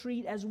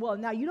treat as well.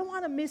 Now, you don't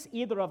want to miss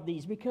either of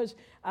these because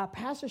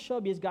Pastor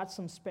Shelby has got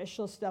some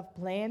special stuff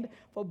planned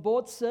for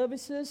both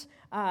services.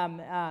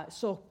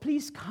 So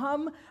please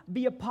come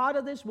be a part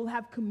of this. We'll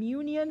have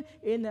communion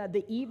in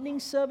the evening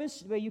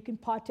service where you can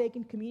partake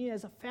in communion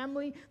as a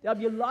family. There'll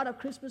be a lot of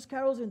Christmas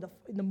carols in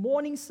the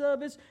morning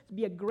service. It'll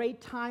be a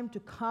great time to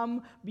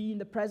come be in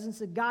the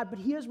presence of God. But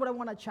here's what I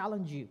want to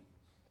challenge you.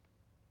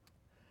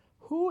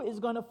 Who is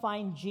going to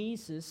find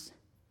Jesus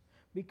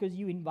because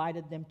you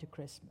invited them to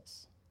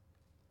Christmas?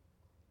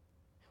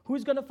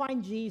 Who's going to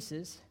find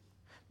Jesus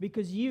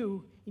because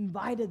you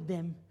invited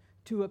them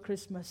to a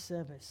Christmas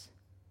service?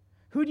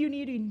 Who do you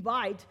need to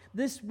invite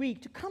this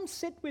week to come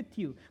sit with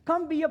you?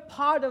 Come be a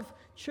part of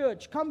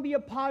church. Come be a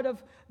part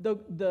of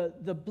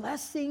the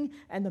blessing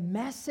and the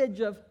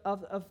message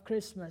of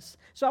Christmas.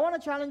 So I want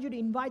to challenge you to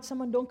invite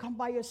someone. Don't come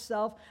by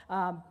yourself.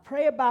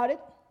 Pray about it.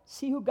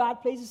 See who God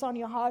places on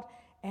your heart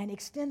and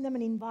extend them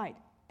an invite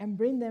and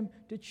bring them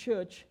to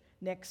church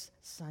next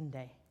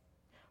Sunday.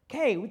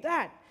 Okay, with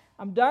that,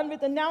 I'm done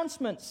with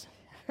announcements.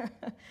 You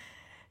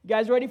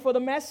guys ready for the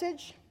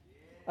message?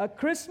 A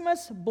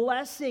Christmas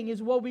blessing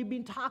is what we've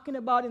been talking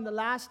about in the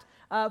last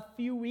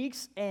few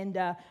weeks and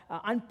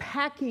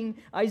unpacking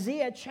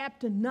Isaiah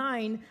chapter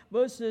 9,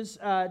 verses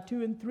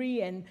 2 and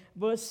 3 and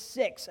verse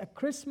 6. A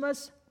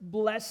Christmas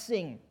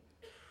blessing.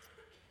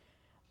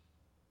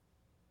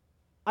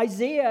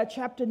 Isaiah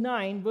chapter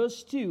 9,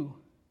 verse 2.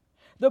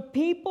 The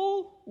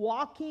people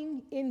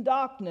walking in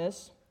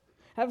darkness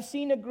have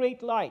seen a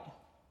great light.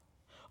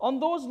 On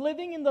those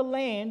living in the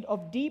land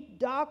of deep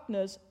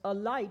darkness, a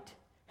light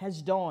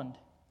has dawned.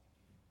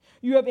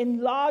 You have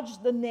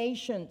enlarged the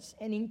nations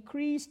and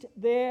increased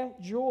their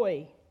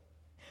joy.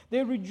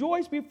 They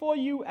rejoice before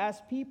you as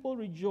people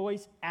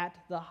rejoice at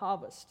the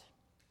harvest,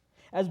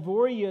 as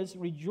warriors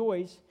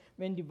rejoice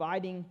when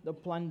dividing the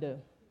plunder.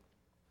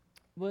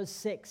 Verse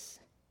 6.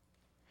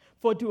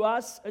 For to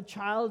us a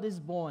child is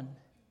born,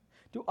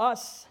 to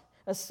us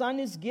a son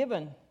is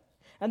given,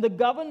 and the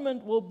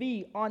government will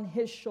be on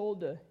his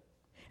shoulder.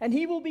 And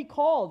he will be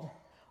called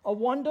a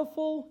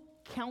wonderful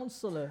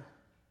counselor,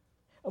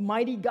 a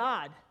mighty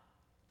God,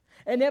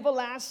 an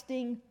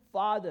everlasting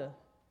Father,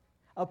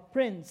 a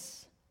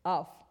Prince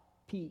of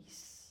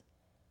Peace.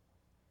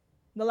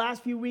 In the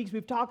last few weeks,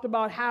 we've talked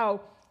about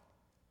how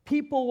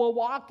people were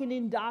walking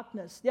in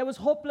darkness. There was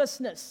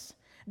hopelessness.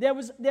 There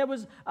was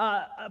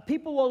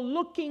people were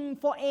looking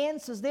for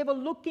answers. They were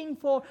looking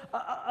for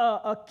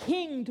a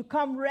king to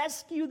come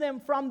rescue them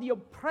from the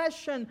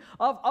oppression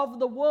of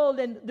the world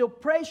and the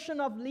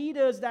oppression of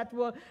leaders that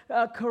were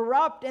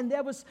corrupt. And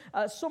there was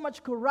so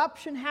much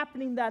corruption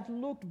happening that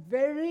looked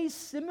very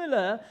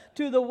similar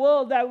to the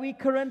world that we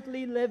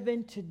currently live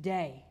in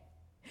today.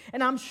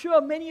 And I'm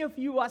sure many of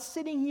you are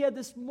sitting here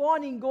this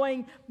morning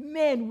going,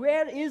 man,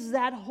 where is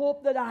that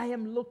hope that I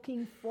am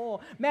looking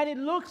for? Man, it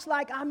looks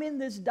like I'm in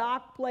this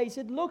dark place.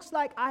 It looks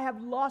like I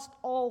have lost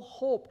all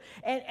hope.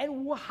 And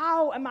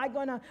how am I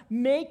going to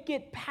make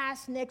it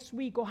past next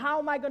week? Or how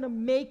am I going to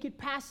make it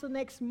past the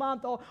next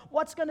month? Or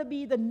what's going to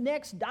be the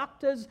next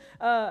doctor's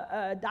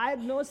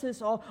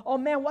diagnosis? Or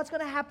man, what's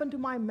going to happen to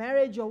my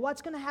marriage? Or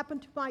what's going to happen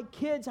to my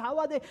kids?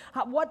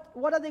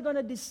 What are they going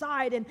to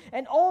decide?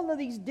 And all of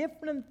these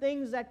different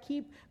things that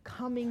keep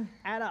coming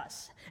at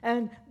us.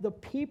 And the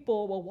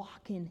people were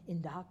walking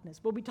in darkness.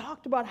 But we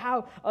talked about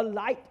how a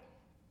light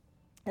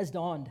has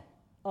dawned.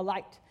 A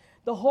light.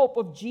 The hope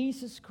of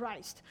Jesus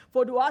Christ.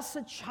 For to us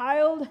a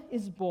child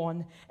is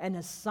born and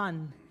a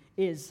son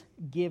is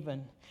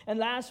given. And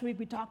last week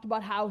we talked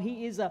about how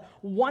he is a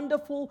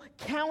wonderful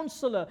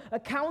counselor, a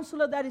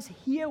counselor that is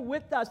here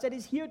with us, that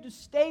is here to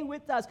stay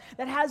with us,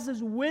 that has this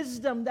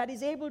wisdom, that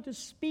is able to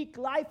speak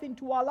life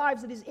into our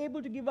lives, that is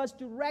able to give us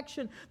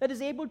direction, that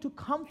is able to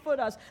comfort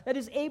us, that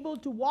is able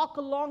to walk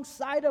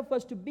alongside of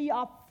us, to be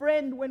our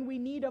friend when we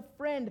need a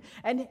friend,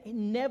 and he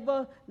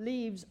never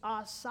leaves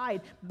our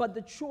side. But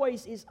the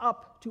choice is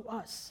up to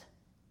us.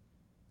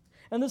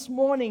 And this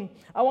morning,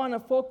 I want to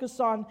focus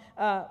on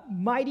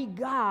mighty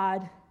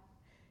God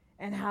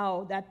and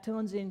how that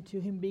turns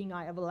into him being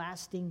our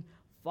everlasting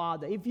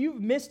Father. If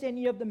you've missed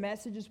any of the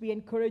messages, we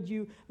encourage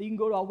you that you can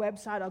go to our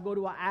website or go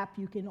to our app.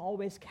 You can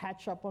always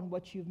catch up on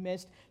what you've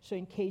missed, so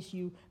in case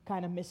you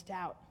kind of missed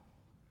out.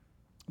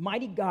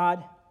 Mighty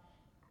God,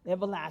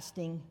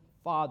 everlasting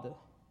Father.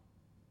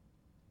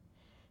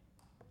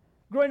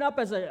 Growing up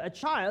as a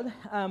child,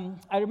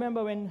 I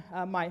remember when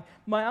my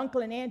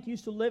uncle and aunt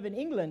used to live in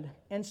England.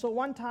 And so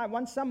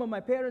one summer, my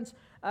parents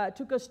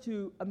took us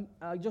to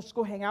just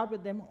go hang out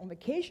with them on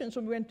vacation. So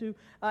we went to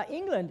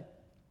England.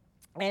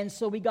 And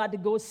so we got to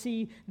go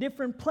see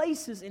different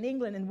places in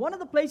England. And one of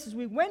the places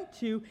we went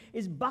to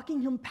is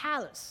Buckingham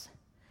Palace.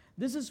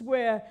 This is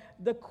where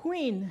the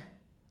Queen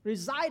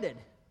resided.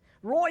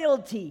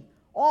 Royalty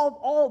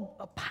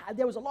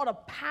there was a lot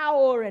of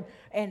power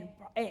and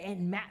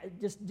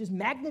just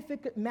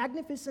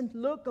magnificent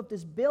look of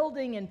this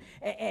building.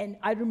 And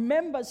I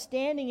remember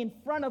standing in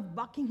front of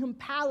Buckingham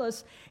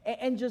Palace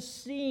and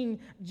just seeing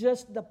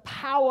just the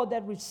power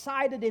that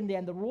resided in there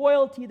and the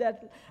royalty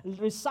that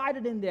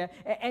resided in there.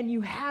 And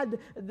you had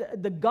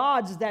the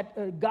guards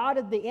that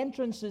guarded the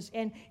entrances,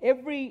 and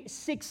every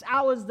 6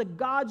 hours the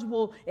guards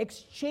will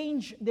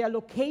exchange their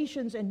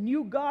locations and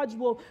new guards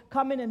will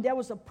come in, and there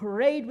was a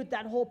parade with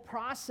that whole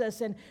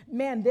process. And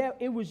man,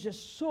 it was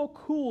just so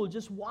cool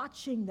just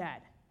watching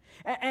that.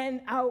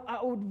 And I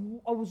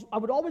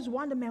would always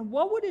wonder, man,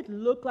 what would it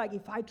look like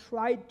if I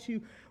tried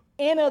to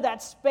enter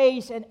that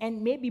space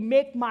and maybe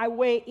make my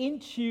way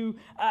into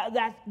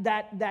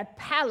that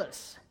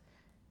palace?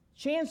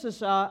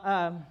 Chances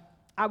are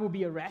I will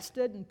be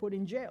arrested and put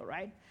in jail,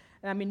 right?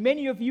 I mean,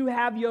 many of you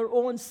have your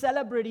own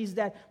celebrities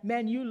that,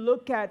 man, you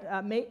look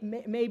at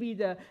maybe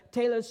the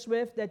Taylor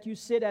Swift that you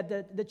sit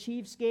at the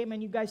Chiefs game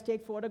and you guys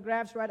take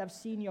photographs, right? I've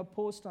seen your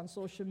post on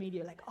social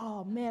media like,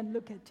 oh, man,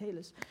 look at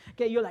Taylor's.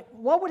 Okay, you're like,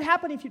 what would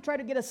happen if you try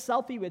to get a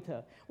selfie with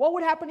her? What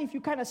would happen if you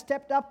kind of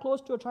stepped up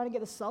close to her trying to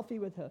get a selfie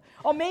with her?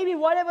 Or maybe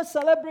whatever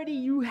celebrity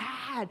you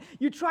had,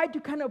 you tried to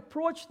kind of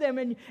approach them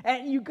and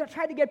you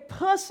tried to get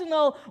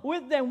personal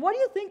with them. What do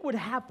you think would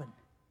happen?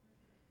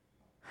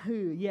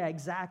 Yeah,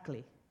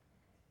 exactly.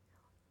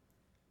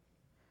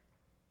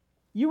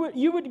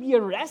 You would be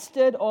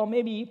arrested or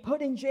maybe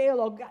put in jail,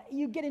 or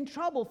you get in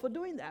trouble for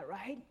doing that,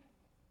 right?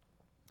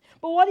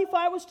 But what if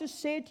I was to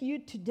say to you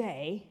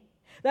today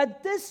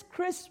that this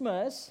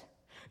Christmas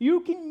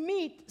you can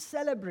meet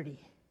celebrity?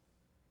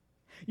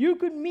 You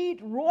could meet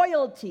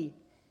royalty.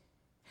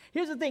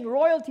 Here's the thing,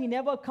 royalty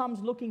never comes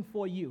looking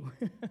for you.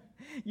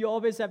 You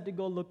always have to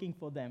go looking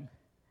for them,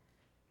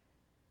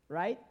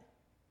 right?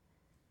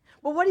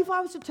 But what if I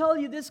was to tell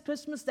you this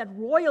Christmas that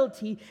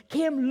royalty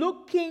came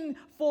looking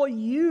for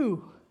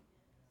you?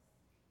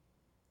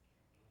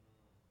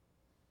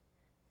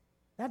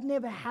 That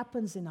never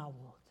happens in our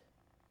world.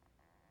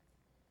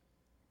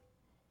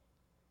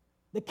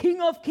 The King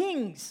of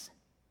Kings,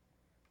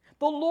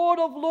 the Lord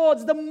of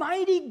Lords, the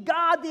mighty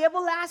God, the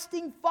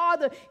everlasting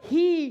Father,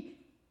 He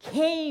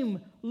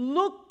came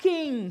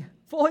looking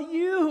for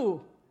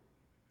you.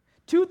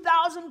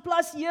 2,000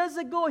 plus years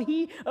ago,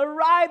 He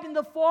arrived in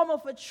the form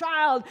of a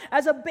child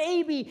as a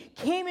baby,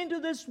 came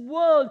into this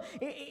world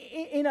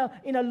in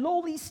a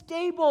lowly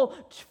stable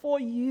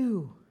for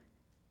you.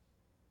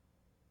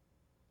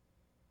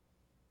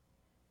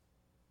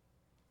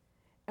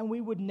 And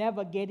we would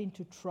never get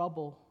into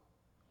trouble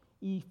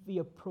if we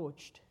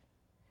approached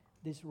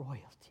this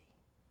royalty.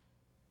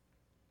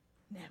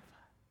 Never.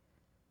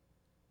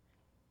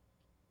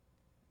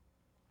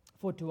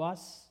 For to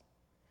us,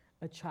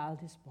 a child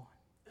is born.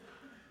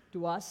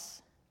 To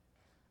us,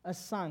 a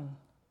son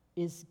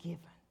is given.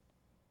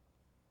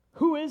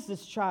 Who is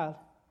this child?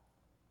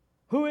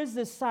 Who is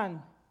this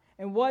son?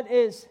 And what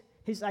is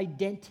his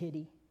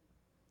identity?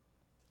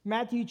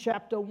 Matthew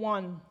chapter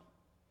 1,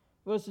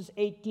 verses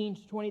 18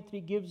 to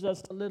 23 gives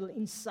us a little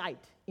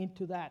insight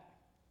into that.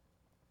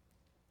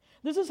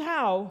 This is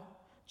how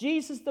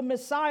Jesus the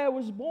Messiah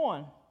was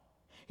born.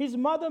 His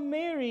mother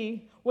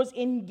Mary was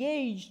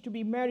engaged to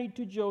be married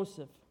to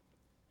Joseph.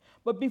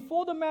 But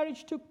before the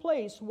marriage took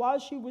place, while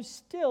she was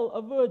still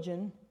a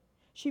virgin,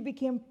 she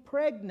became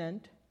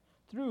pregnant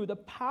through the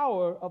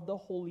power of the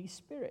Holy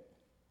Spirit.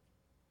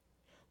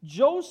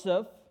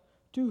 Joseph,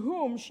 to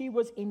whom she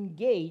was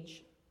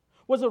engaged,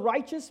 was a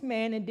righteous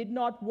man and did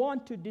not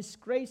want to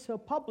disgrace her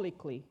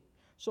publicly,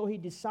 so he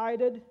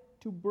decided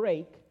to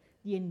break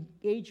the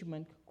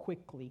engagement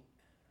quickly.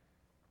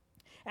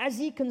 As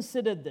he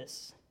considered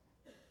this,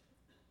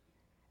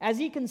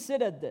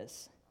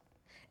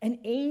 an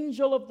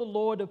angel of the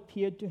Lord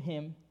appeared to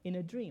him in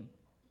a dream.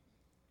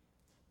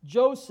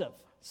 Joseph,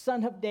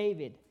 son of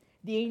David,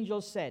 the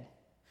angel said,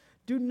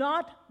 "Do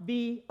not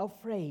be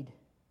afraid.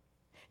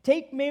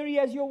 Take Mary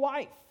as your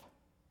wife,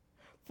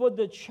 for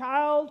the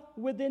child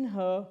within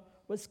her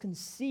was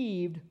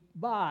conceived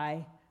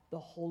by the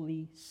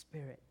Holy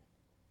Spirit.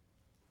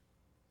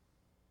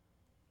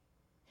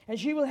 And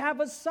she will have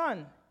a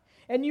son,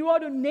 and you are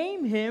to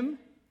name him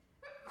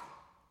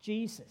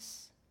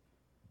Jesus.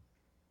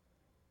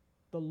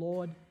 The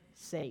Lord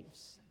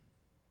saves.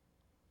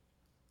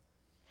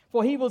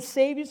 For he will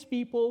save his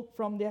people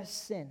from their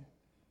sin."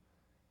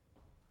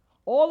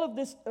 All of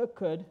this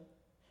occurred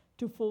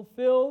to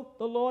fulfill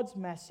the Lord's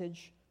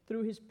message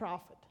through his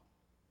prophet.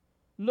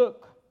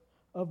 "Look,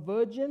 a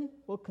virgin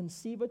will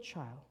conceive a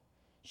child.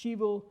 She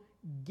will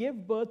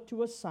give birth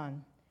to a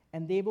son,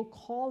 and they will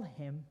call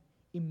him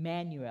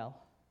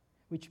Emmanuel,"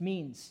 which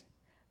means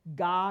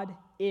God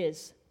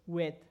is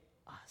with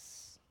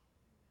us.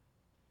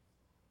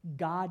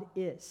 God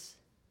is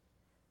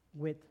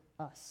with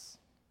us.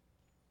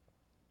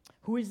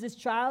 Who is this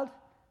child?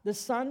 The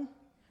Son?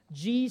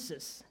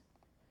 Jesus,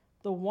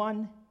 the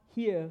one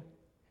here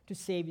to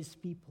save his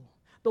people.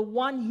 The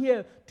one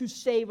here to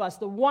save us,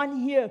 the one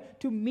here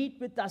to meet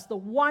with us, the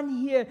one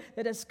here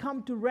that has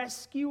come to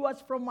rescue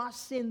us from our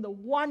sin, the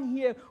one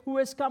here who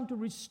has come to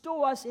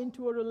restore us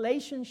into a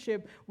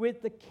relationship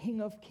with the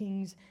King of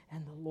Kings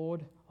and the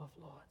Lord of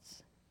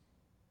Lords.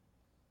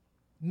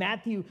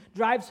 Matthew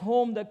drives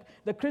home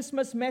the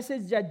Christmas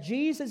message that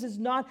Jesus is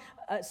not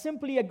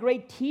simply a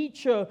great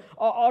teacher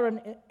or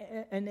an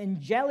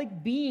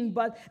angelic being,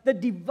 but the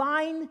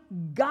divine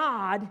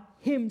God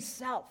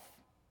himself.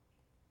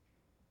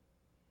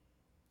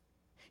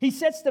 He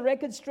sets the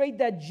record straight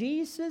that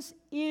Jesus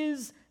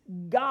is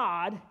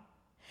God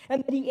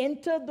and that he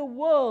entered the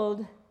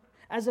world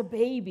as a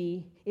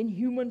baby in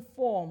human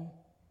form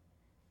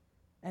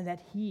and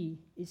that he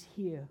is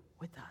here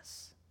with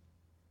us.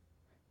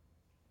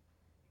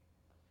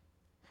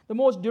 The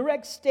most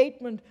direct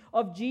statement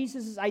of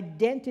Jesus'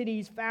 identity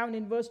is found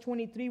in verse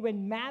 23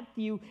 when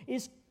Matthew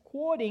is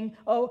quoting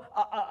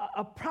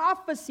a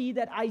prophecy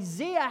that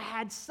Isaiah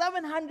had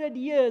 700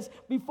 years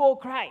before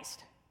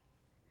Christ.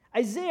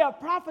 Isaiah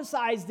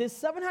prophesies this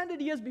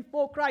 700 years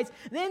before Christ.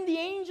 Then the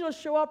angels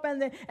show up and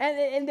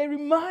they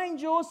remind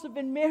Joseph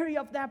and Mary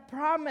of that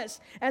promise.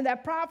 And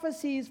that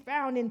prophecy is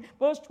found in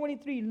verse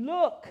 23.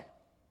 Look,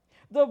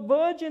 the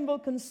virgin will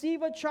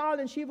conceive a child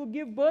and she will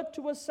give birth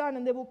to a son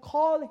and they will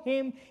call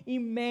him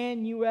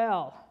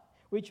Emmanuel,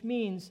 which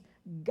means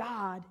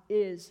God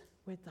is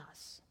with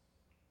us.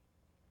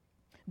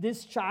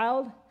 This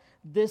child,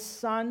 this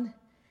son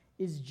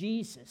is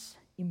Jesus,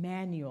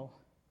 Emmanuel,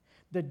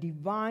 the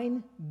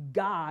divine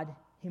God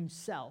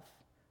himself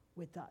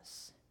with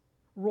us.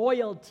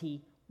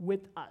 Royalty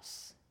with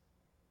us.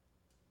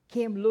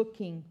 Came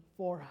looking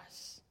for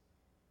us.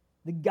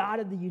 The God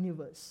of the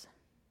universe.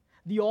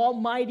 The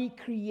almighty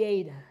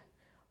creator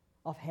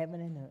of heaven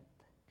and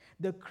earth.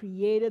 The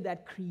creator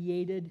that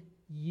created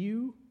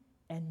you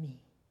and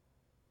me.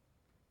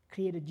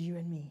 Created you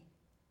and me.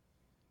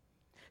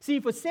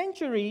 See, for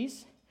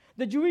centuries,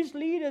 the Jewish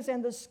leaders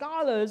and the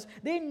scholars,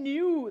 they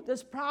knew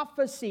this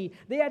prophecy.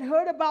 They had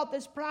heard about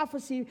this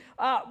prophecy,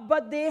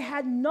 but they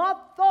had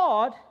not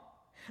thought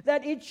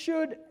that it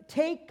should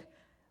take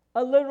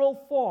a literal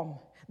form.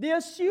 They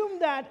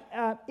assumed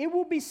that it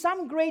would be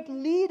some great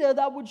leader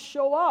that would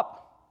show up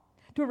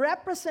to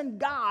represent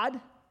God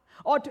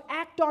or to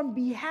act on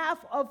behalf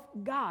of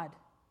God.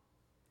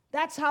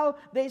 That's how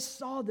they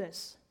saw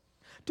this.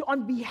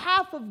 On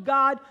behalf of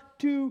God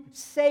to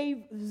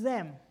save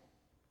them.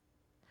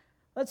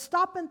 Let's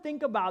stop and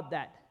think about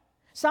that.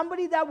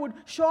 Somebody that would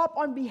show up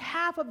on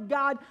behalf of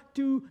God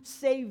to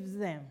save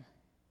them.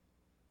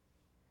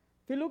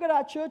 If you look at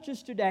our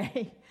churches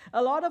today,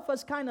 a lot of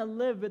us kind of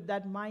live with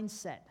that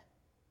mindset.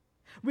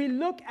 We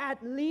look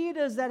at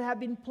leaders that have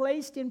been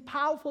placed in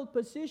powerful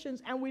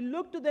positions and we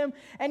look to them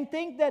and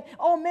think that,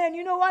 oh man,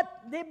 you know what?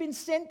 They've been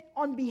sent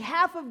on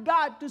behalf of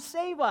God to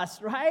save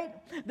us, right?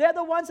 They're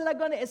the ones that are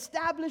going to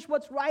establish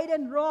what's right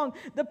and wrong.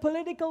 The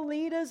political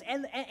leaders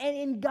and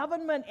in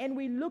government, and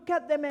we look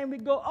at them and we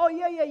go, oh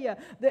yeah.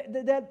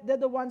 They're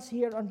the ones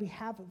here on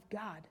behalf of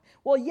God.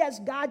 Well, yes,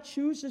 God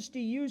chooses to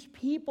use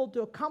people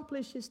to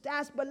accomplish his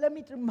task, but let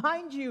me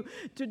remind you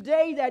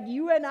today that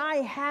you and I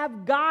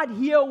have God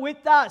here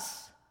with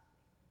us.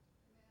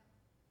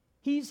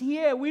 He's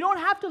here. We don't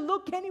have to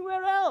look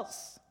anywhere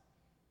else.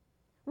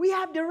 We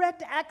have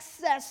direct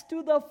access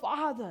to the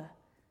Father.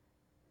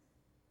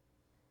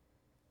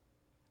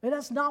 Let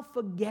us not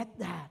forget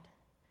that,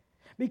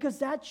 because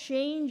that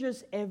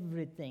changes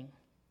everything.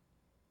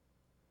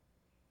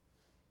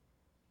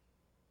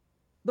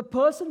 The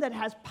person that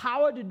has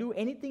power to do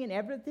anything and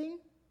everything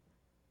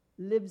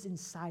lives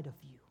inside of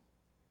you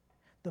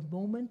the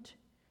moment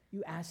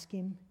you ask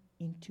him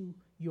into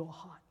your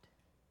heart.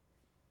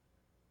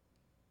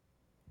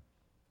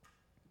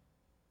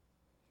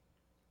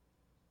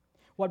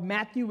 What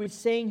Matthew is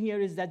saying here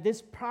is that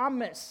this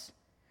promise,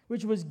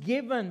 which was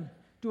given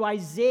to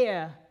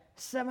Isaiah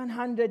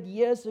 700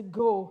 years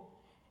ago,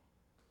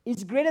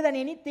 is greater than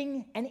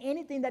anything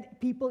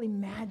that people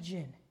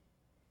imagine.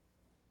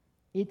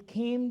 It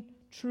came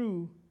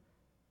true,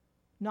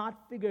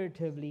 not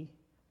figuratively,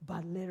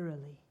 but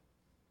literally.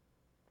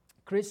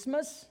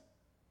 Christmas,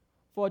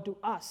 for to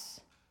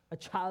us a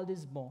child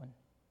is born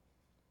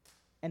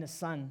and a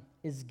son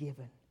is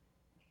given.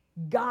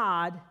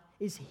 God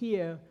is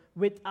here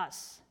with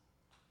us,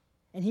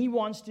 and he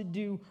wants to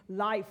do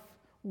life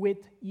with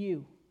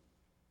you.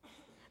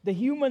 The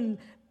human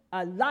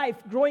life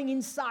growing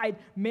inside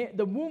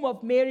the womb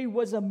of Mary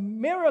was a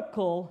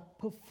miracle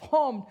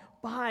performed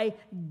by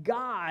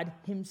God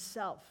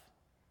himself.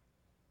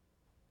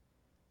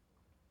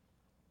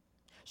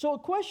 So a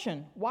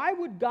question, why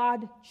would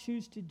God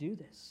choose to do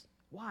this?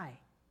 Why?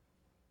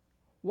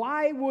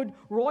 Why would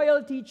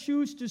royalty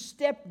choose to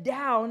step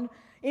down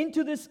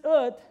into this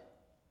earth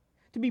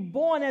to be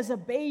born as a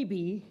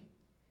baby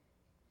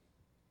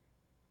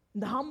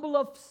in the humble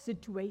of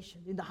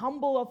situation, in the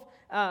humble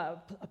of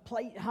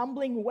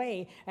humbling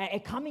way,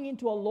 coming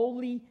into a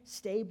lowly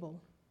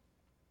stable?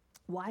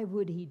 Why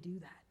would he do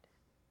that?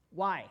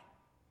 Why?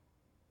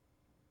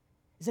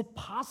 Is it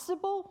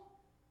possible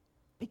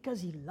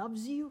because he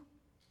loves you?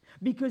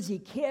 because He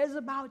cares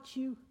about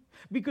you,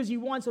 because He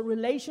wants a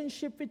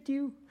relationship with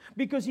you,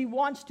 because He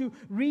wants to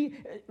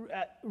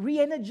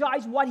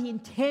re-energize what He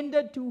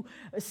intended to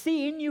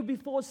see in you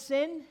before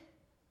sin?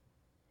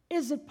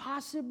 Is it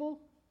possible?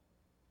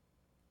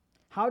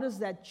 How does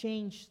that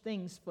change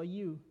things for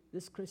you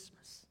this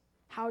Christmas?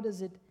 How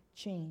does it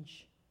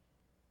change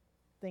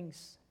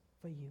things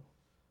for you?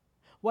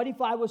 What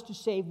if I was to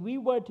say, if we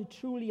were to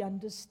truly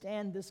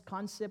understand this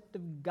concept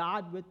of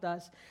God with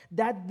us,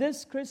 that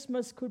this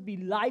Christmas could be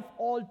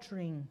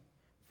life-altering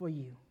for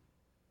you?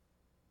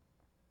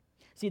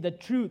 See, the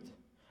truth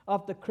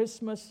of the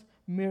Christmas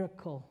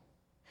miracle,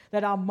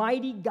 that our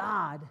mighty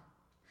God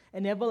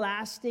and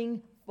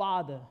everlasting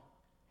Father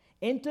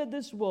entered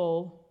this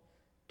world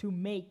to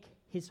make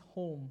His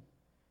home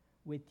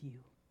with you.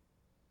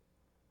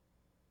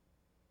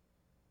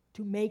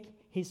 To make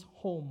His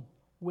home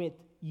with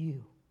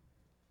you.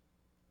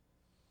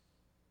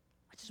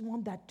 I just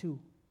want that to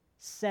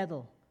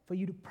settle, for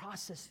you to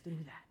process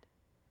through that.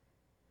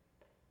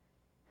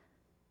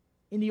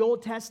 In the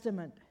Old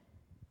Testament,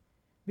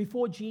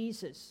 before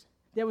Jesus,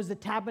 there was the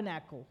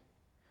tabernacle,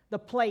 the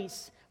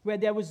place where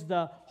there was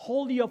the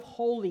Holy of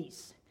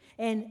Holies,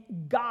 and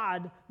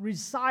God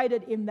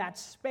resided in that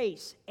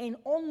space, and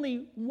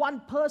only one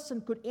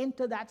person could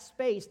enter that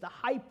space, the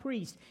high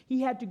priest.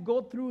 He had to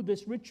go through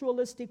this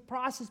ritualistic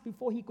process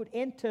before he could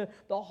enter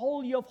the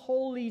Holy of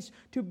Holies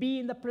to be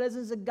in the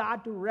presence of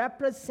God, to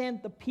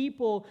represent the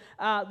people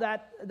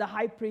that the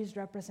high priest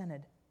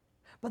represented.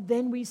 But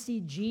then we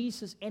see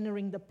Jesus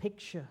entering the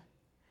picture,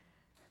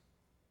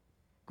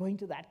 going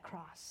to that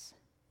cross,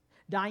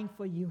 dying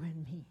for you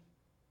and me.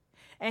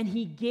 And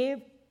He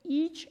gave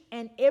each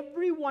and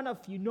every one of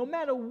you, no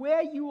matter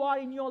where you are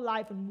in your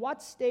life and what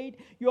state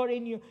you're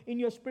in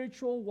your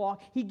spiritual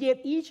walk, He gave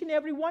each and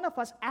every one of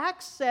us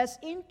access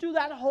into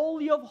that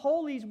Holy of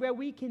Holies, where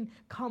we can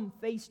come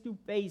face to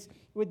face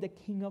with the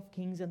King of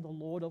Kings and the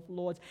Lord of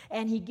Lords.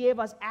 And He gave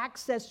us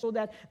access so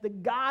that the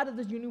God of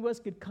this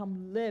universe could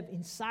come live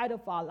inside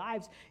of our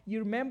lives. You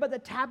remember the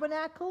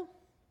tabernacle?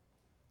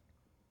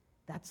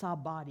 That's our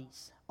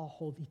bodies, our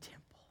holy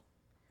temple,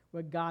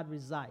 where God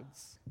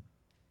resides.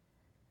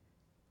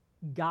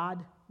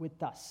 God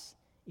with us,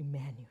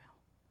 Emmanuel.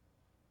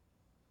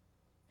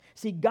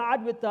 See,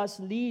 God with us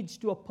leads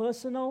to a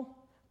personal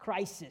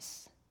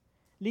crisis.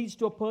 Leads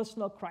to a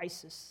personal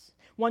crisis.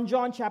 1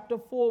 John chapter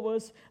 4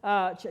 verse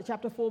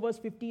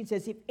 15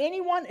 says, if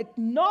anyone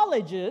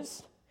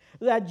acknowledges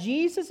that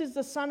Jesus is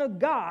the Son of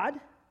God,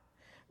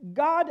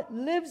 God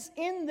lives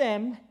in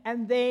them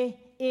and they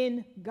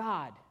in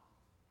God.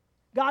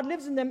 God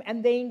lives in them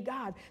and they in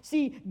God.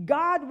 See,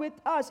 God with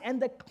us, and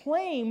the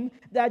claim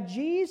that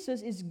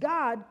Jesus is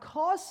God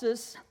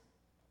causes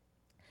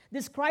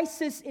this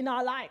crisis in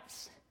our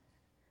lives.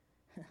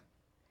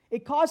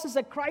 It causes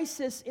a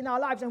crisis in our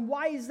lives. And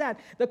why is that?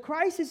 The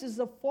crisis is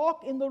the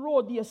fork in the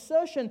road, the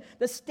assertion,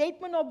 the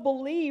statement of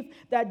belief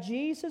that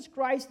Jesus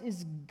Christ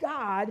is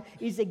God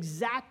is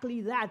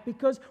exactly that.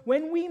 Because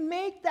when we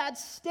make that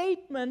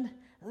statement,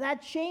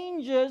 that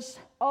changes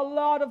a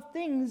lot of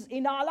things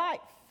in our life.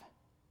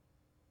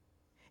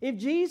 If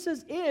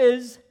Jesus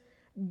is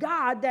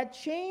God, that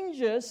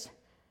changes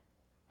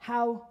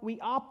how we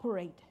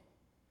operate.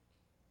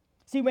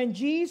 See, when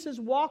Jesus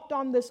walked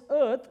on this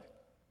earth,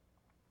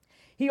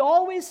 He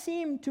always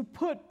seemed to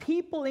put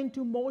people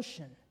into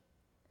motion.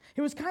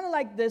 He was kind of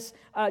like this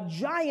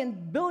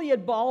giant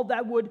billiard ball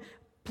that would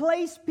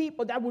place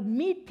people, that would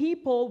meet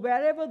people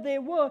wherever they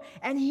were,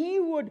 and He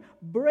would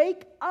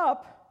break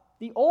up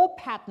the old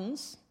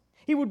patterns.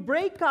 He would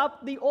break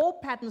up the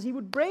old patterns. He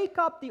would break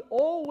up the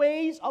old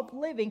ways of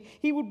living.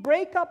 He would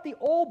break up the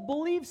old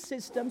belief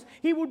systems.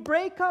 He would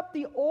break up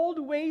the old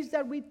ways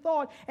that we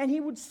thought, and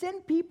He would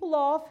send people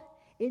off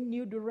in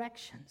new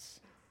directions.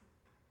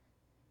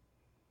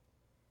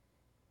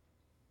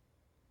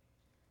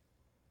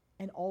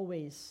 And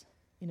always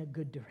in a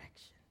good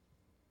direction.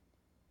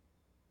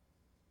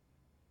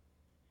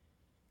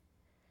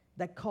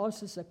 That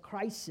causes a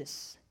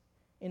crisis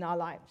in our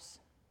lives.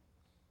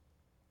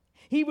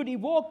 He would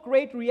evoke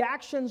great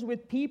reactions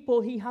with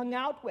people He hung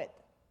out with.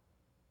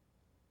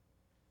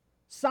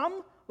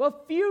 Some were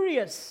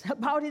furious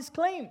about His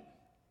claim.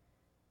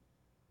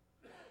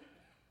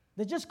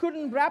 They just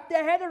couldn't wrap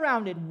their head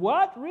around it.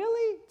 What?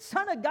 Really?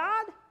 Son of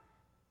God?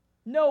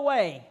 No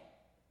way.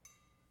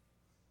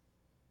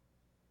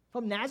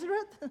 From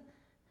Nazareth?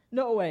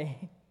 No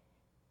way.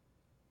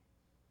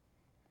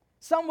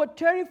 Some were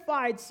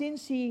terrified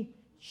since He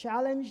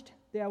challenged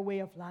their way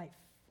of life.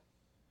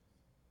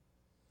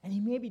 And He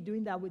may be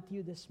doing that with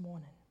you this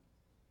morning.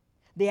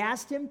 They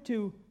asked Him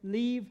to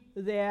leave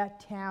their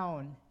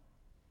town.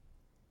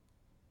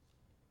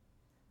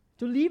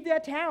 To leave their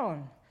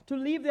town. To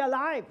leave their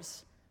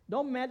lives.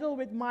 Don't meddle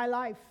with my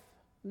life.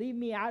 Leave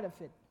me out of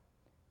it.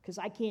 Because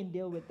I can't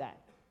deal with that.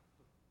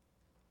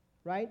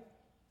 Right?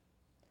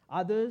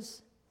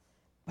 Others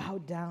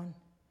bowed down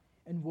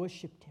and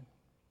worshiped Him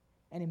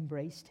and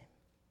embraced Him.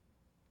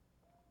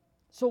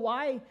 So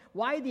why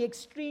the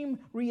extreme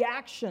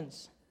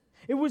reactions?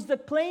 It was the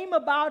claim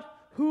about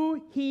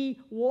who He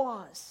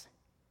was.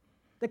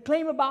 the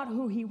claim about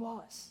who He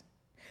was.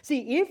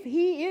 See, if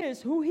He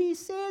is who He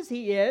says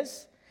He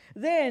is,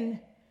 then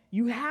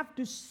you have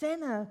to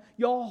center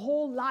your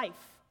whole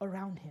life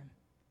around Him.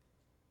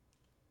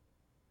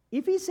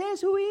 If He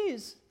says who He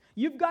is,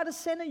 you've got to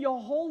center your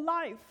whole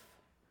life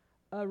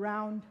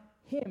around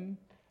Him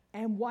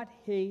and what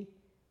He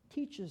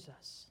teaches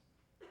us.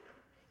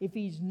 If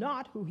He's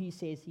not who He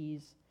says He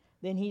is,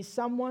 then He's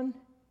someone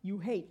you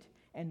hate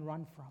and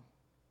run from.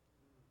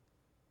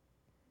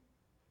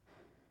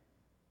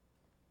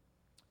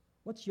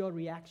 What's your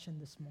reaction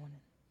this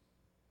morning?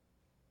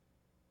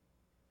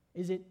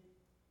 Is it,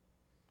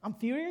 I'm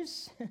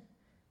furious?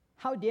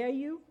 How dare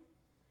you?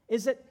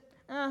 Is it,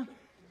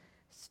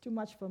 it's too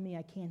much for me,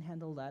 I can't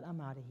handle that,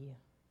 I'm out of here?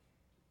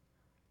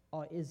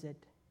 Or is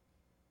it,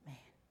 man,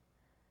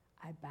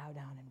 I bow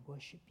down and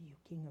worship you,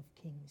 King of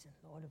Kings and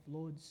Lord of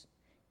Lords,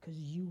 because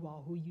you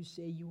are who you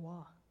say you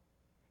are.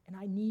 And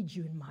I need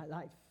you in my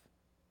life.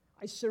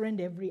 I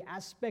surrender every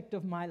aspect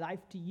of my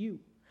life to you.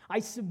 I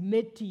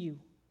submit to you.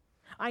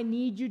 I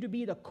need you to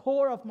be the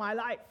core of my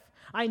life.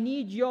 I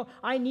need you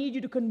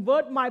to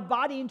convert my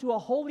body into a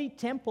holy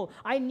temple.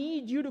 I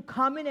need you to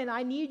come in and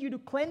I need you to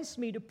cleanse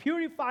me, to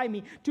purify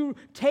me, to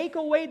take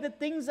away the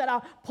things that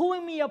are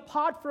pulling me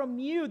apart from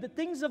you, the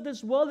things of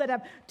this world that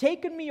have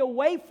taken me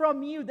away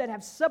from you, that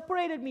have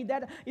separated me,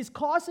 that is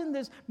causing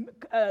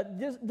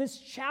this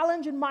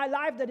challenge in my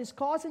life, that is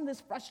causing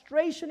this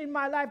frustration in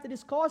my life, that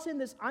is causing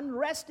this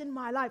unrest in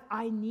my life.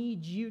 I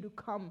need you to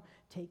come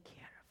take care.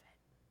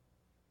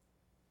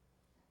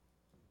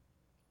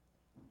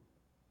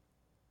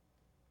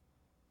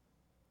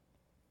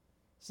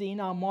 See,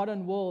 in our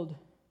modern world,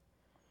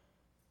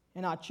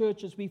 in our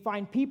churches, we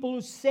find people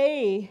who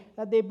say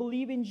that they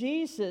believe in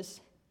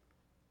Jesus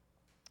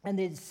and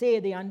they say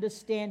they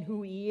understand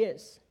who He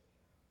is.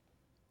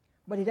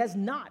 But it has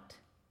not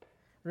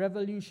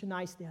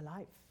revolutionized their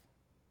life.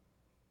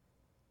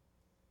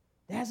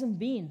 There hasn't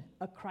been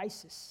a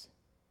crisis.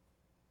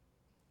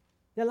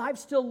 Their life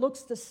still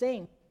looks the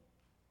same.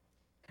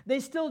 They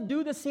still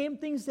do the same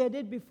things they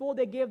did before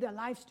they gave their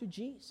lives to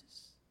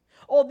Jesus.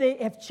 Or they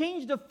have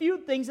changed a few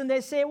things and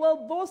they say,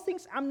 well, those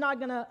things I'm not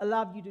going to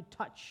allow you to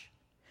touch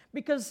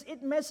because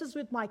it messes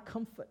with my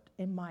comfort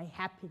and my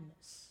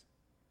happiness.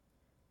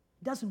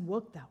 It doesn't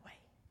work that way.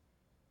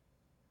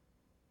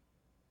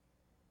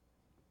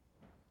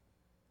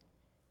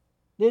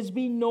 There's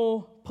been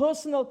no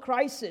personal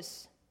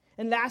crisis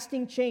and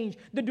lasting change.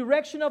 The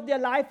direction of their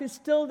life is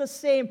still the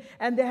same,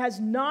 and there has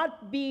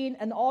not been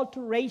an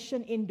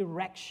alteration in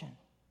direction.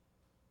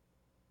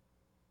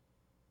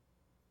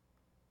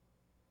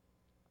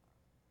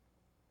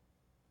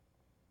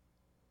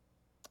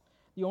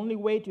 The only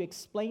way to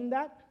explain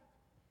that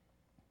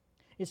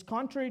is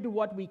contrary to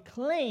what we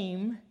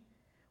claim,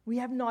 we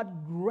have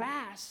not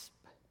grasped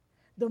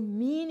the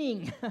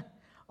meaning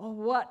of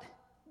what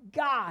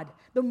God,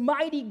 the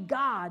mighty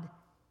God,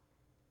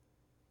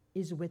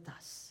 is with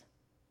us.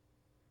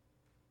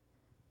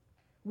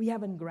 We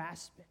haven't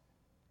grasped it.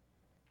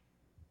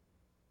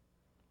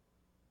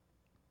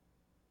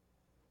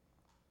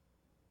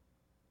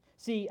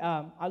 See,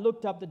 I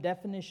looked up the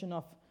definition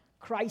of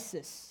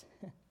crisis.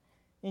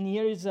 And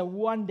here is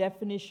one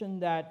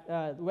definition that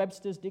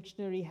Webster's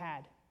dictionary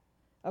had.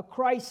 A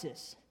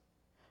crisis,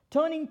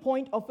 turning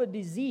point of a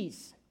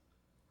disease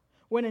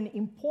when an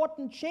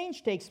important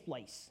change takes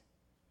place,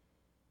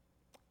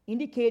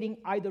 indicating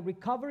either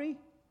recovery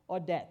or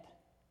death.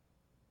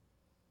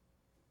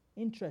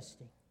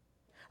 Interesting.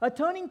 A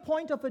turning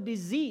point of a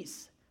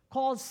disease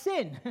called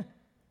sin.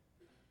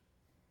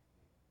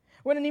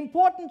 When an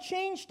important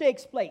change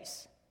takes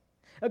place,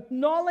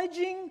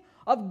 acknowledging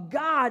of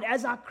God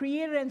as our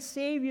Creator and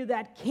Savior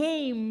that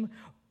came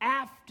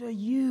after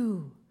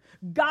you.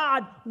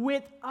 God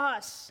with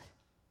us,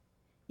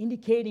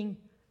 indicating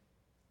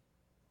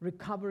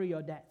recovery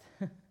or death.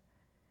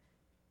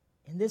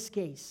 In this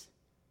case,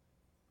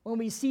 when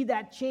we see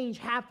that change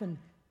happen,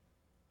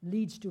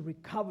 leads to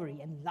recovery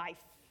and life.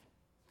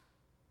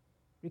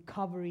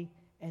 Recovery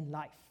and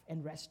life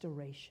and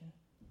restoration.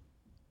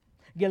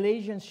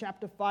 Galatians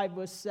chapter 5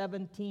 verse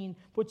 17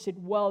 puts it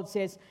well. It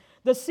says,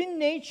 the sin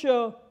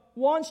nature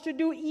wants to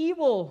do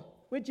evil,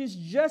 which is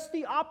just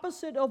the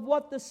opposite of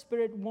what the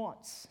Spirit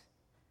wants.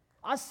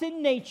 Our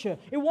sin nature,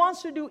 it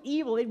wants to do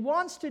evil. It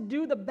wants to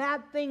do the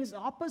bad things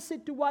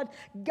opposite to what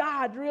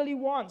God really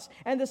wants.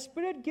 And the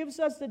Spirit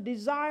gives us the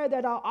desire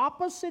that are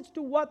opposites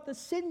to what the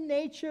sin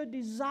nature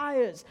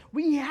desires.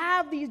 We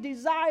have these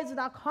desires that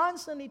are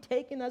constantly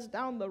taking us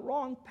down the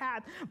wrong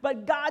path.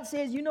 But God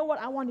says, you know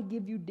what? I want to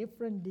give you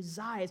different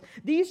desires.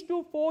 These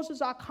two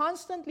forces are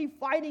constantly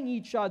fighting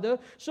each other,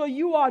 so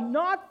you are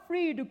not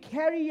free to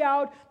carry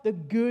out the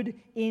good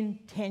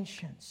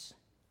intentions.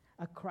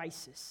 A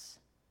crisis.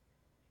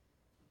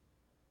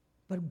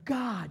 But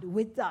God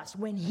with us,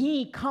 when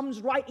He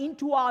comes right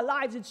into our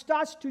lives, it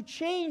starts to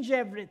change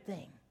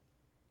everything.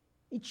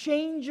 It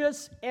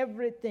changes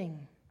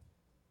everything.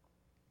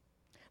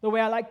 The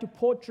way I like to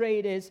portray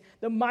it is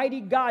the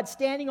mighty God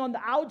standing on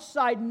the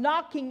outside,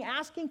 knocking,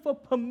 asking for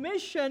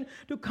permission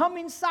to come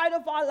inside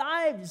of our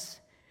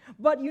lives.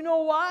 But you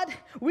know what?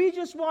 We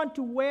just want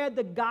to wear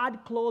the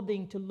God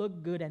clothing to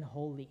look good and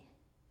holy,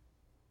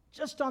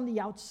 just on the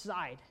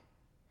outside.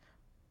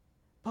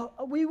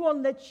 But we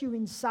won't let you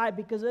inside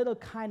because it'll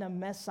kind of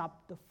mess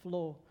up the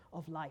flow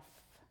of life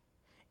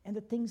and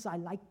the things I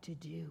like to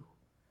do,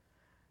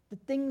 the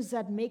things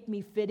that make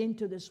me fit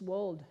into this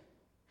world,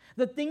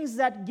 the things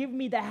that give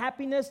me the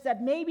happiness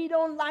that maybe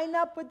don't line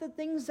up with the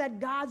things that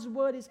God's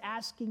word is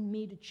asking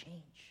me to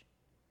change.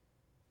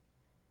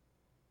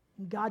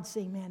 And God's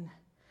saying, man,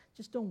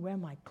 just don't wear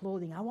my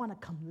clothing. I want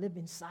to come live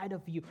inside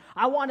of you.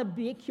 I want to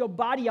make your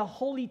body a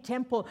holy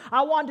temple.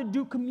 I want to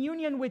do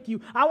communion with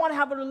you. I want to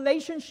have a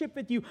relationship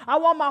with you. I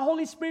want my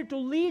Holy Spirit to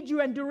lead you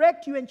and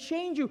direct you and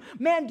change you.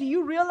 Man, do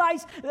you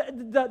realize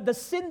the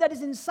sin that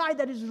is inside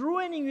that is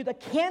ruining you, the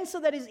cancer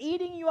that is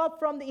eating you up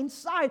from the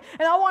inside?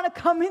 And I want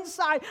to come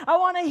inside. I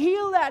want to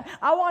heal that.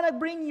 I want to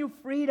bring you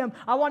freedom.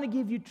 I want to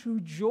give you true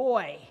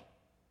joy.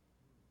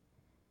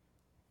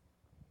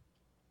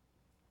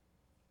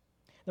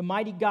 The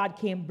mighty God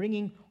came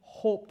bringing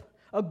hope,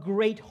 a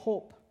great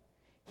hope.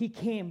 He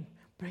came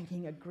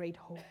bringing a great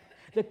hope.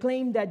 The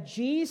claim that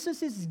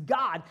Jesus is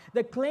God,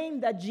 the claim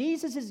that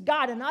Jesus is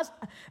God, and us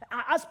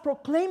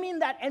proclaiming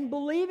that and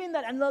believing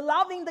that and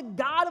allowing the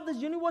God of this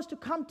universe to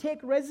come take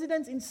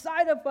residence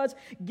inside of us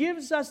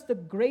gives us the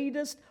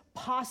greatest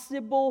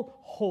possible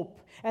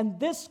hope. And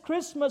this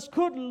Christmas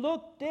could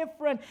look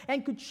different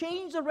and could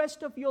change the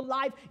rest of your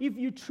life if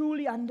you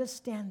truly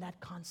understand that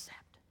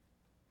concept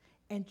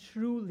and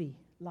truly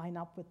line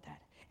up with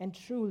that and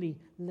truly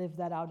live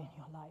that out in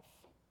your life.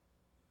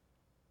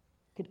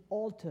 It could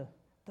alter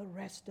the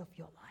rest of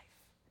your life.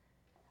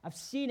 I've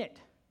seen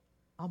it.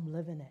 I'm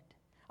living it.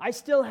 I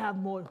still have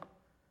more.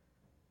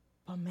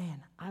 But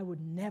man, I would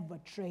never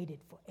trade it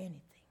for anything.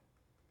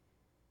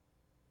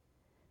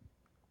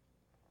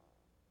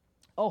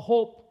 A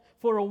hope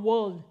for a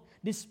world,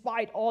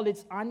 despite all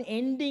its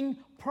unending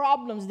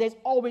problems, there's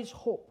always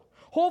hope.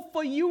 Hope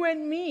for you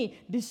and me,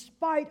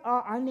 despite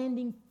our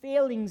unending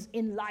failings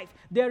in life,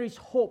 there is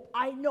hope.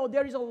 I know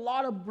there is a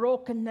lot of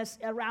brokenness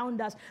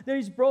around us. There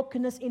is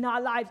brokenness in our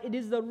lives. It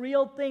is the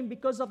real thing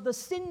because of the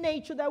sin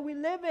nature that we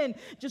live in.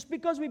 Just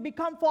because we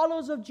become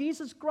followers of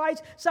Jesus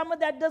Christ, some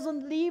of that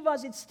doesn't leave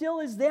us. It still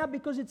is there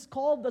because it's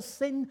called the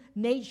sin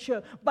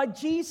nature. But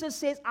Jesus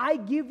says, I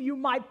give you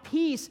my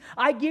peace.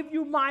 I give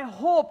you my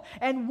hope.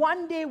 And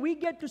one day we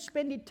get to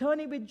spend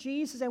eternity with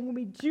Jesus. And when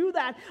we do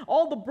that,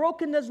 all the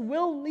brokenness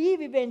will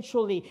leave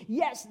eventually.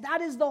 Yes,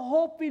 that is the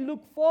hope we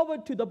look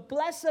forward to, the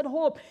blessed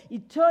hope,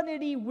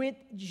 eternity with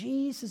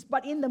Jesus.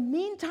 But in the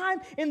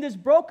meantime, in this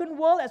broken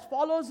world, as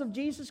followers of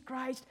Jesus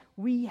Christ,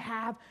 we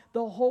have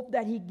the hope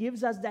that He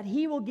gives us, that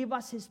He will give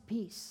us His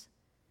peace.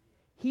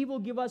 He will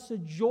give us a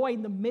joy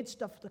in the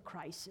midst of the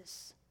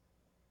crisis,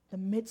 the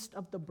midst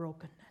of the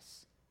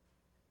brokenness.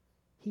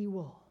 He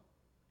will.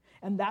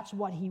 And that's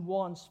what He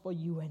wants for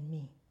you and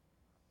me.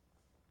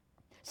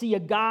 See, a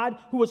God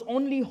who was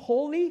only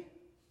holy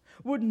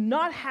would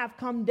not have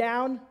come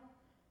down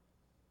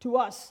to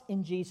us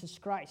in Jesus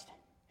Christ.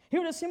 He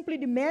would have simply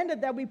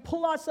demanded that we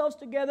pull ourselves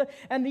together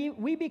and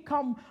we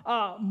become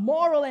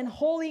moral and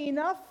holy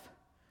enough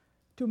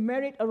to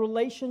merit a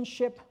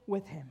relationship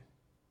with Him.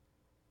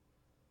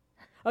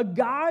 A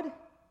God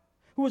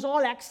who was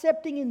all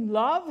accepting in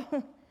love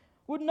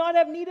would not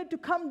have needed to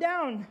come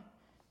down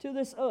to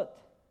this earth.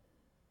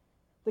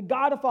 The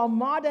God of our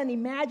modern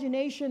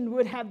imagination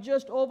would have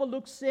just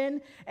overlooked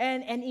sin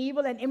and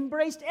evil and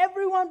embraced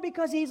everyone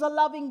because He's a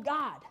loving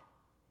God.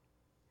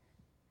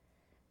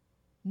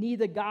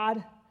 Neither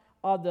God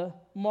or the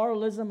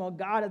moralism or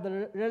God of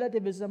the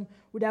relativism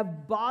would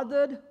have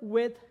bothered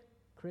with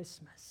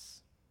Christmas.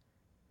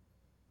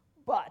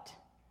 But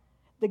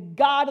the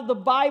God of the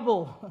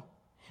Bible,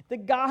 the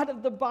God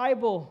of the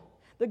Bible,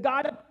 the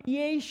God of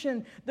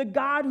creation, the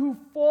God who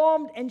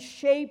formed and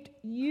shaped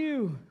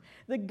you,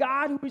 the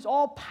God who is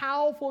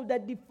all-powerful,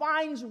 that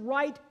defines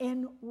right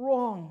and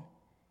wrong,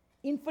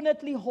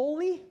 infinitely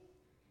holy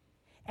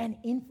and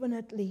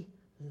infinitely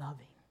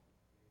loving.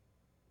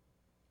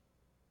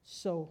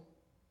 So,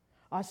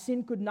 our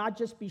sin could not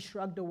just be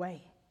shrugged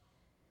away.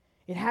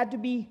 It had to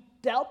be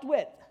dealt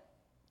with.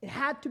 It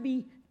had to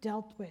be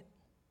dealt with.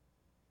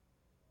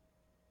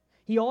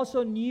 He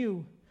also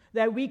knew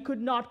that we could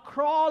not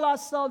crawl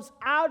ourselves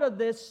out of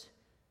this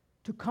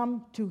to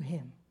come to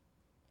Him.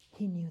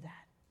 He knew that.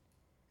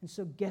 And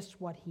so guess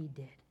what He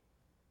did?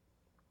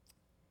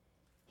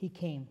 He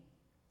came.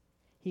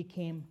 He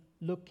came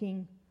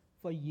looking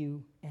for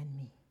you and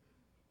me.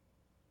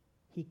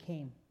 He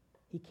came.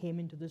 He came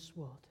into this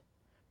world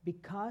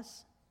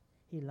because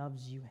He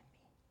loves you and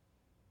me.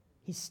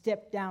 He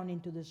stepped down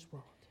into this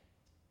world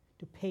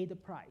to pay the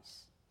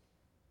price,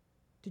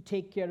 to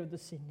take care of the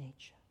sin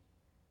nature.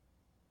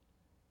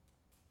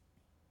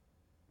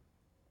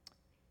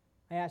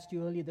 I asked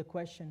you earlier the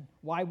question,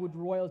 why would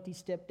royalty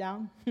step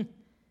down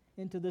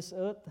into this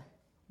earth,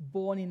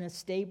 born in a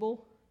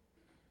stable?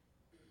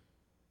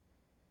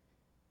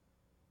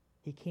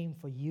 He came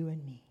for you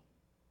and me.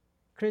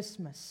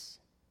 Christmas,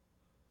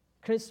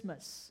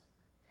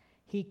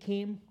 He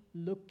came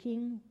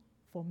looking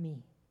for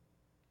me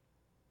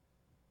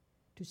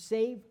to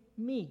save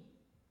me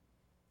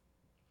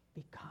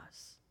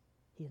because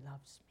He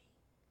loves me.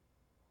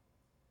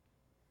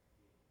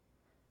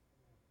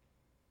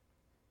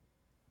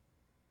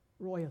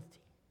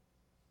 Royalty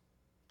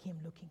came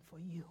looking for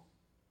you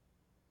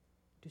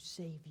to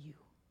save you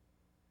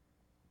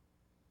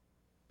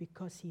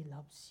because He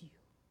loves you.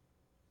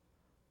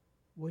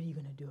 What are you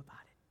going to do about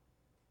it?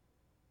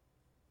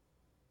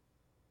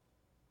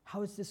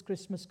 How is this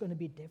Christmas going to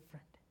be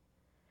different?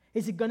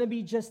 Is it going to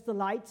be just the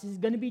lights? Is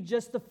it going to be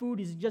just the food?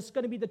 Is it just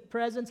going to be the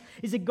presents?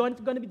 Is it going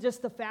to be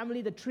just the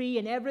family, the tree,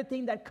 and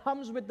everything that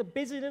comes with the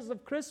busyness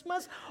of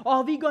Christmas? Or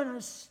are we going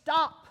to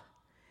stop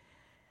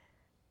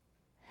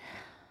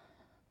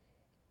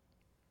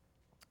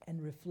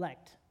and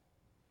reflect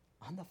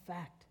on the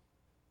fact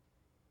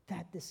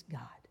that this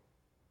God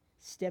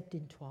stepped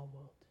into our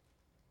world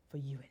for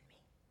you and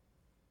me?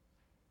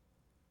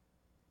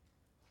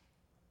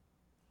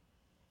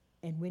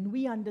 And when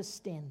we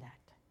understand that,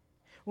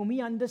 when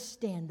we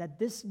understand that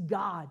this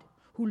God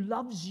who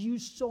loves you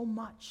so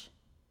much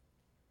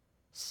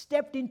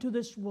stepped into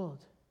this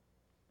world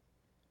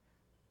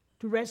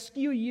to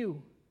rescue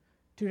you,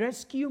 to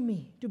rescue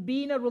me, to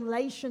be in a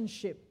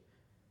relationship,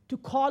 to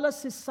call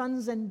us His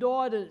sons and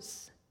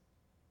daughters,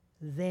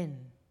 then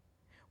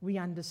we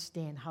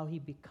understand how He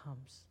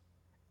becomes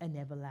an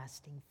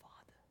everlasting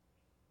Father.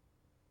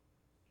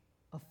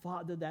 A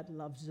Father that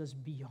loves us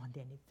beyond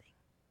anything.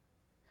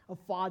 A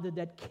Father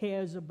that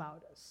cares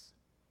about us.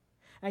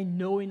 I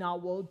know in our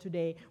world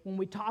today, when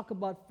we talk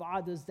about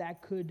fathers,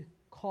 that could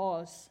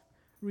cause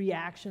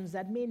reactions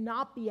that may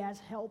not be as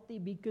healthy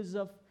because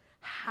of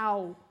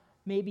how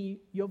maybe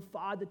your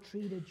father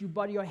treated you,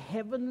 but your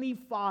heavenly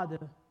Father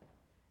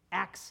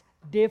acts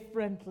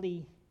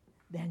differently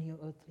than your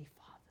earthly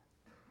father.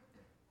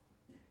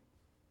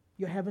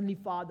 Your heavenly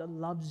Father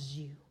loves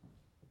you.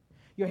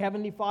 Your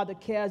heavenly Father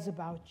cares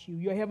about you.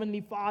 Your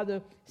heavenly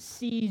Father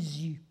sees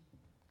you.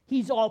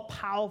 He's all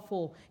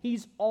powerful.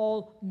 He's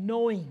all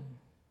knowing.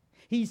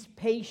 He's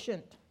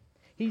patient.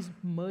 He's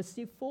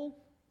merciful.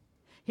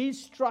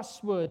 He's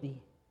trustworthy.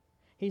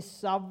 He's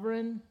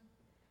sovereign.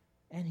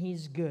 And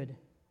He's good.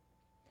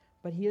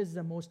 But here's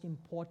the most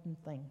important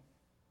thing.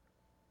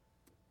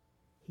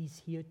 He's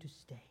here to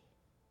stay.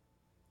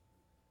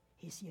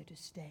 He's here to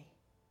stay.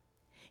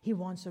 He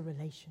wants a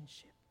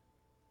relationship.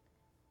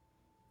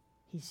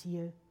 He's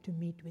here to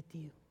meet with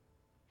you.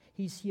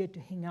 He's here to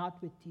hang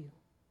out with you.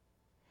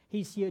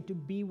 He's here to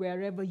be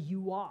wherever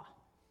you are.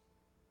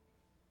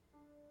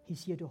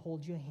 He's here to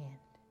hold your hand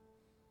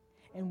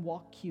and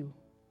walk you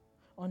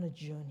on a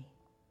journey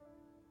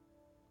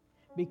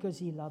because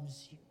He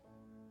loves you.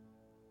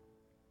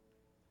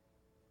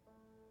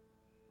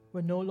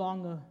 We're no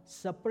longer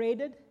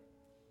separated,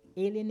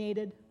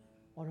 alienated,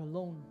 or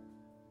alone.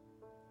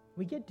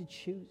 We get to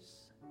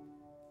choose.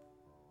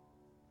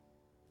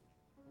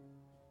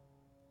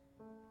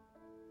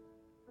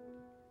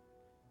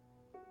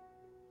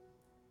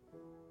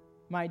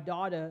 My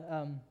daughter,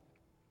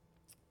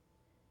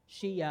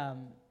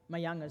 my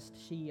youngest,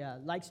 she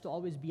likes to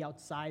always be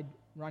outside,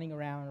 running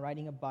around,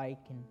 riding a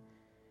bike,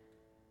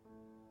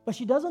 but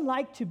she doesn't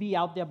like to be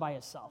out there by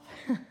herself.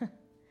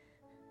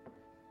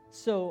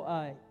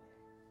 So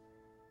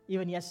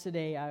even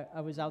yesterday, I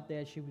was out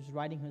there. She was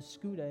riding her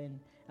scooter, and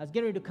I was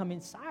getting ready to come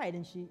inside,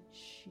 and she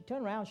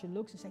turned around, she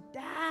looks and said,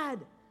 "Dad,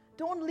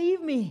 don't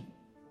leave me.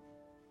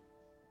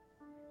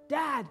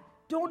 Dad,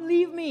 don't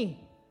leave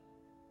me."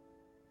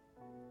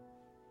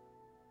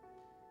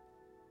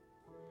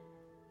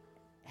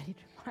 And it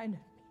reminded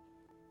me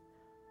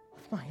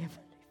of my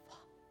Heavenly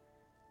Father.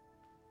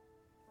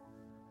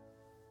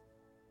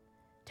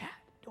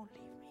 Dad, don't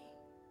leave me.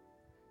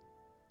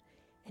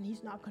 And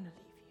He's not going to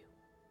leave you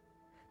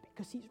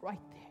because He's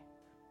right there.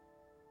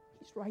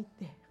 He's right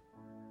there.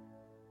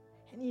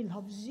 And He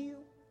loves you.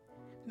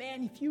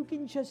 Man, if you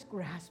can just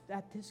grasp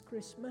that this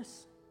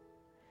Christmas,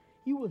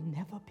 you will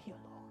never be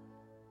alone.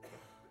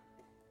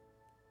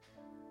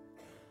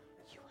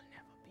 You will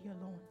never be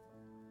alone.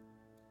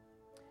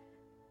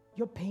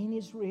 Your pain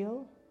is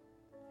real.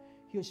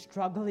 Your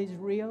struggle is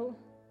real.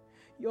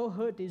 Your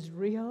hurt is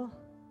real.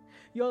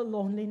 Your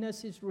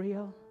loneliness is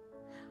real.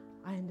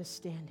 I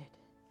understand it.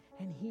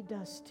 And He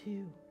does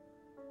too.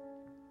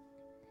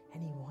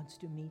 And He wants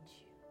to meet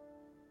you.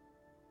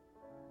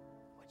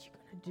 What you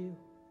going to do?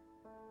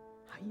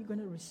 How are you going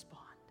to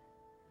respond?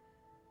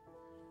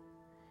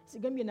 Is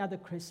it going to be another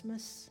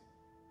Christmas?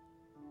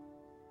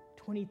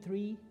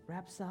 23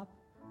 wraps up.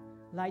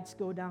 Lights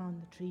go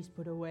down. The trees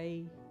put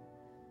away.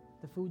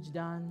 The food's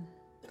done,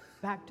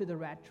 back to the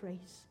rat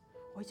race.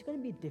 Or it's going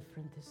to be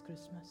different this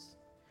Christmas.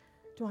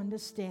 To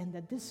understand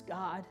that this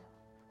God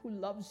who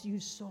loves you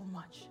so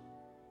much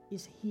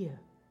is here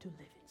to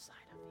live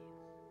inside of you.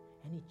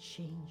 And He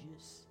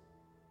changes.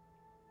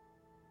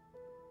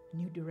 A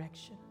new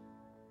direction,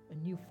 a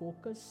new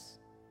focus,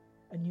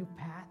 a new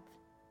path.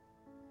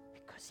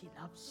 Because He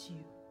loves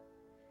you.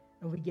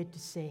 And we get to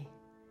say,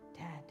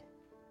 "Dad,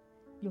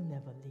 you'll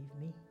never leave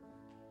me.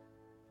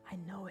 I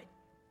know it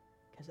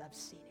because I've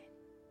seen it."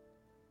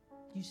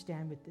 You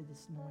stand with it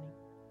this morning.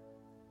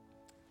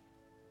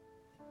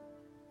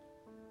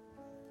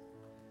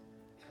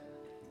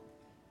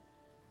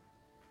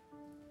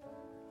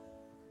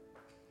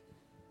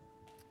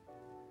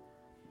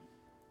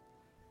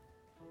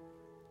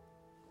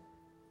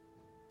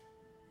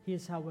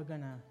 Here's how we're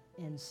going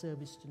to end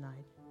service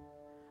tonight.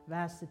 I've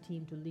asked the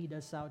team to lead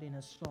us out in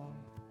a song.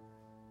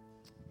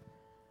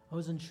 I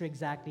wasn't sure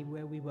exactly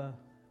where we were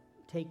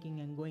taking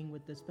and going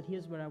with this, but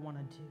here's what I want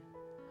to do.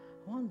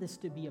 I want this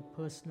to be a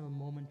personal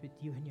moment with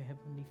you and your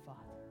Heavenly Father.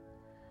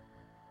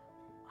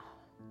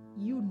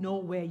 You know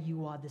where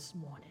you are this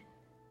morning.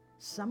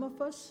 Some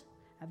of us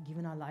have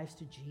given our lives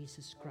to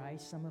Jesus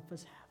Christ. Some of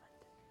us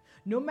haven't.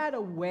 No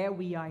matter where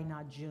we are in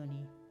our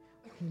journey,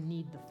 we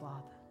need the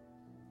Father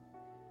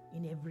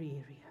in every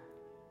area.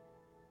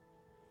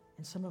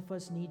 And some of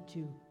us need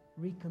to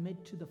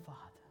recommit to the Father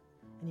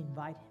and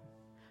invite Him.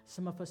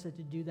 Some of us had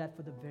to do that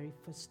for the very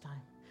first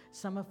time.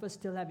 Some of us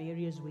still have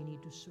areas we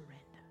need to surrender.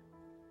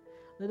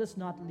 Let us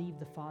not leave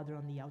the Father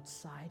on the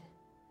outside,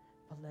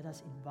 but let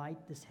us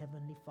invite this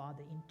Heavenly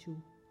Father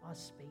into our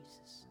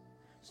spaces.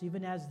 So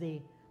even as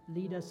they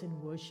lead us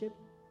in worship,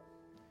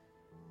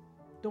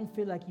 don't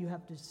feel like you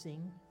have to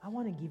sing. I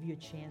want to give you a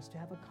chance to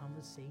have a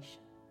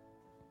conversation.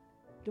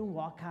 Don't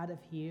walk out of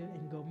here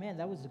and go, man,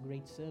 that was a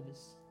great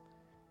service.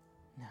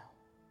 No.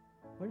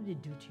 What did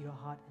it do to your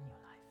heart and your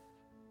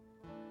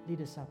life?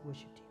 Lead us up,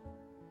 worship team.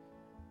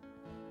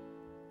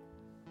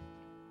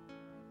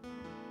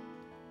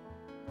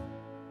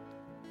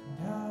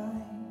 And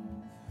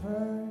I've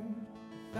heard